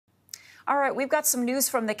All right, we've got some news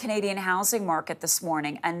from the Canadian housing market this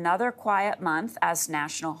morning. Another quiet month as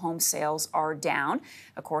national home sales are down.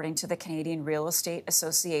 According to the Canadian Real Estate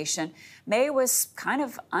Association, May was kind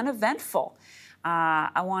of uneventful.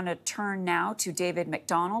 I want to turn now to David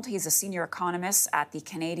Macdonald. He's a senior economist at the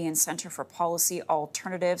Canadian Centre for Policy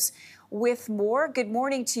Alternatives with more. Good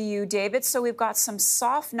morning to you, David. So we've got some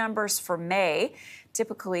soft numbers for May.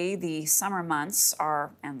 Typically, the summer months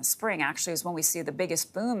are, and the spring actually, is when we see the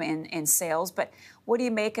biggest boom in sales. But what do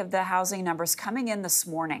you make of the housing numbers coming in this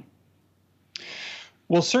morning?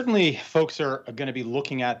 Well, certainly folks are going to be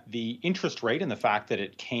looking at the interest rate and the fact that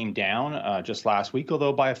it came down just last week,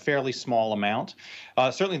 although by a fairly small amount.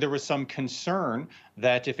 Certainly there was some concern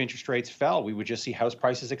that if interest rates fell, we would just see house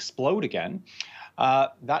prices explode again.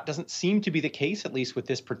 That doesn't seem to be the case, at least with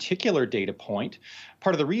this particular data point.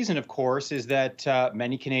 Part of the reason, of course, is that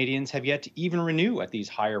many Canadians have yet to even renew at these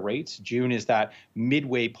higher rates. June is that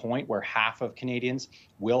midway point where half of Canadians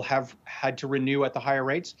will have had to renew at the higher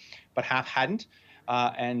rates, but half hadn't.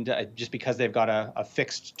 Just because they've got a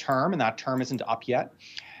fixed term and that term isn't up yet.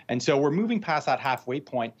 And so we're moving past that halfway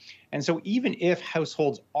point. And so even if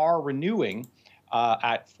households are renewing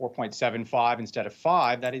at 4.75 instead of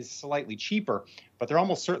 5, that is slightly cheaper, but they're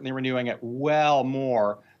almost certainly renewing at well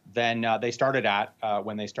more than they started at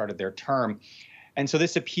when they started their term. And so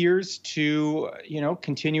this appears to,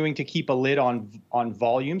 continuing to keep a lid on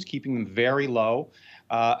volumes, keeping them very low,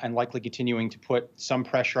 and likely continuing to put some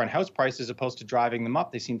pressure on house prices as opposed to driving them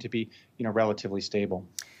up. They seem to be, relatively stable.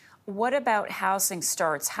 What about housing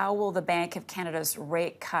starts? How will the Bank of Canada's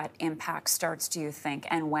rate cut impact starts, do you think,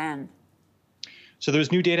 and when? So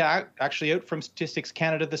there's new data actually out from Statistics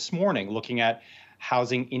Canada this morning looking at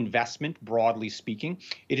housing investment, broadly speaking.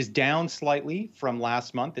 It is down slightly from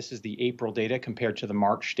last month. This is the April data compared to the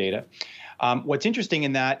March data. What's interesting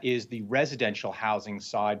in that is the residential housing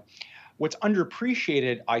side. What's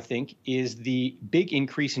underappreciated, I think, is the big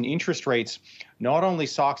increase in interest rates not only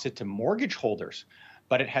socks it to mortgage holders,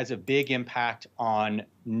 but it has a big impact on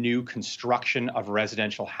new construction of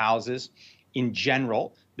residential houses in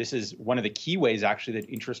general. This is one of the key ways, actually, that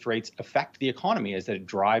interest rates affect the economy, is that it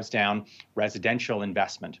drives down residential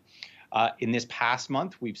investment. In this past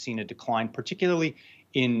month, we've seen a decline, particularly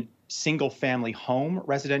in single-family home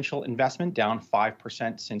residential investment, down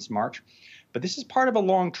 5% since March. But this is part of a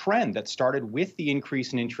long trend that started with the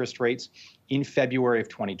increase in interest rates in February of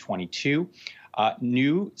 2022.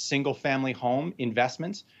 New single-family home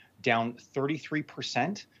investments down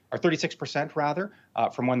 33%, or 36% rather,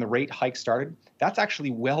 from when the rate hike started. That's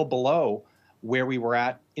actually well below where we were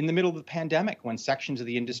at in the middle of the pandemic, when sections of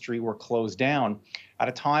the industry were closed down, at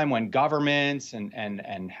a time when governments and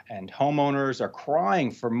homeowners are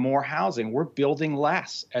crying for more housing. We're building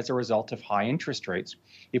less as a result of high interest rates.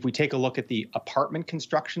 If we take a look at the apartment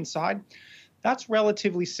construction side, that's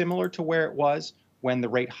relatively similar to where it was when the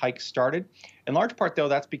rate hike started. In large part, though,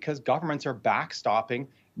 that's because governments are backstopping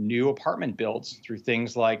new apartment builds through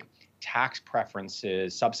things like tax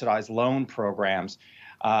preferences, subsidized loan programs,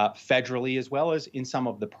 federally as well as in some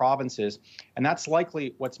of the provinces. And that's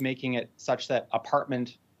likely what's making it such that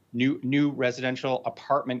new residential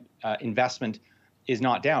apartment investment is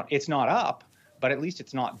not down. It's not up, but at least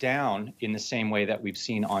it's not down in the same way that we've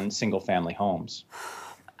seen on single family homes.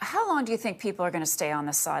 How long do you think people are going to stay on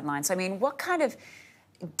the sidelines? I mean, what kind of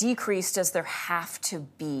decrease does there have to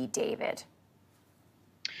be, David?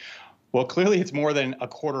 Well, clearly it's more than a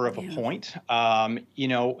quarter of a point.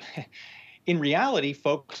 In reality,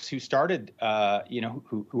 folks who started,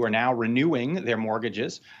 who are now renewing their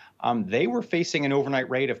mortgages, they were facing an overnight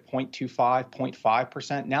rate of 0.25,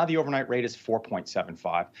 0.5%. Now the overnight rate is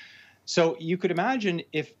 4.75. So you could imagine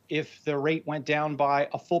if the rate went down by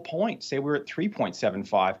a full point, say we're at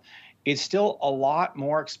 3.75, it's still a lot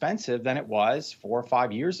more expensive than it was 4 or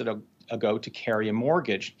 5 years ago to carry a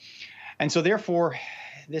mortgage. And so therefore,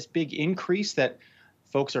 this big increase that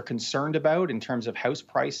folks are concerned about in terms of house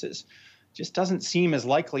prices just doesn't seem as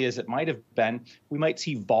likely as it might have been. We might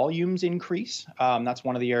see volumes increase. That's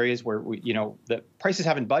one of the areas where the prices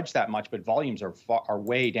haven't budged that much, but volumes are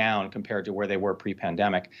way down compared to where they were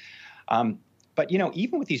pre-pandemic. But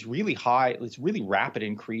even with these really high, this really rapid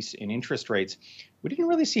increase in interest rates, we didn't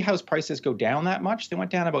really see house prices go down that much. They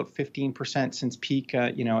went down about 15% since peak.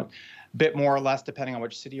 A bit more or less depending on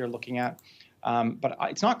which city you're looking at. But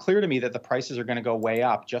it's not clear to me that the prices are going to go way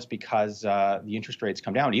up just because the interest rates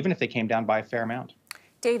come down, even if they came down by a fair amount.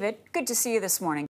 David, good to see you this morning.